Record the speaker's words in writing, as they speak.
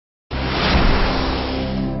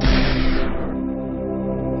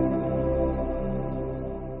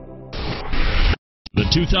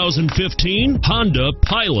2015 Honda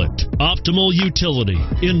Pilot. Optimal utility,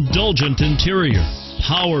 indulgent interior,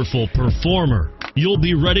 powerful performer. You'll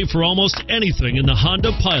be ready for almost anything in the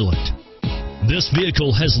Honda Pilot. This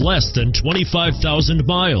vehicle has less than 25,000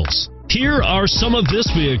 miles. Here are some of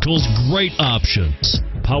this vehicle's great options: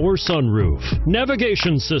 power sunroof,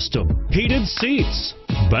 navigation system, heated seats,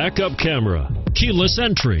 backup camera, keyless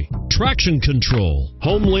entry, traction control,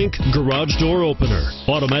 HomeLink garage door opener,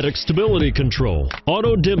 automatic stability control,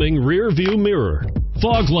 auto-dimming rear view mirror,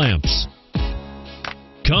 fog lamps.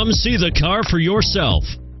 Come see the car for yourself.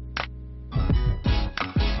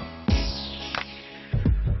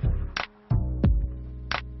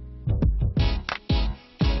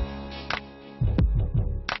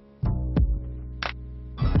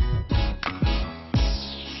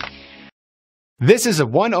 This is a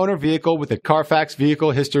one-owner vehicle with a Carfax Vehicle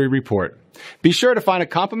History Report. Be sure to find a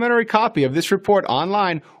complimentary copy of this report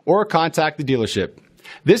online or contact the dealership.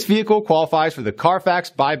 This vehicle qualifies for the Carfax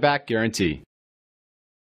Buyback Guarantee.